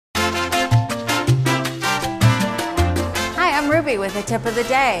Debbie with a tip of the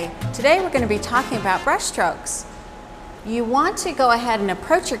day. Today we're going to be talking about brush strokes. You want to go ahead and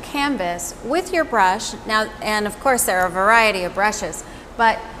approach your canvas with your brush. Now, and of course there are a variety of brushes,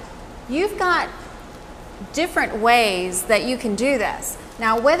 but you've got different ways that you can do this.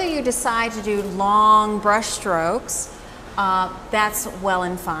 Now, whether you decide to do long brush strokes, that's well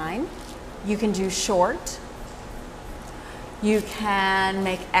and fine. You can do short. You can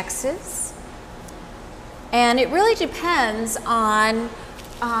make X's. And it really depends on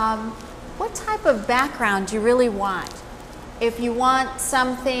what type of background you really want. If you want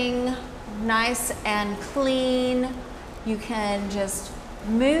something nice and clean, you can just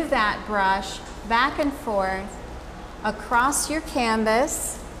move that brush back and forth across your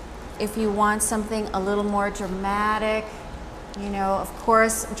canvas. If you want something a little more dramatic, you know, of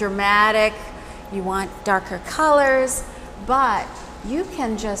course, dramatic, you want darker colors, but you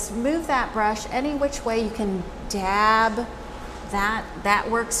can just move that brush any which way. You can dab,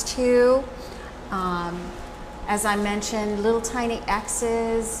 that works too. As I mentioned, little tiny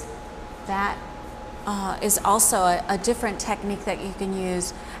X's, that is also a different technique that you can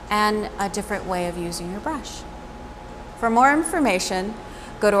use and a different way of using your brush. For more information,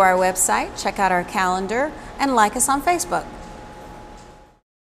 go to our website, check out our calendar, and like us on Facebook.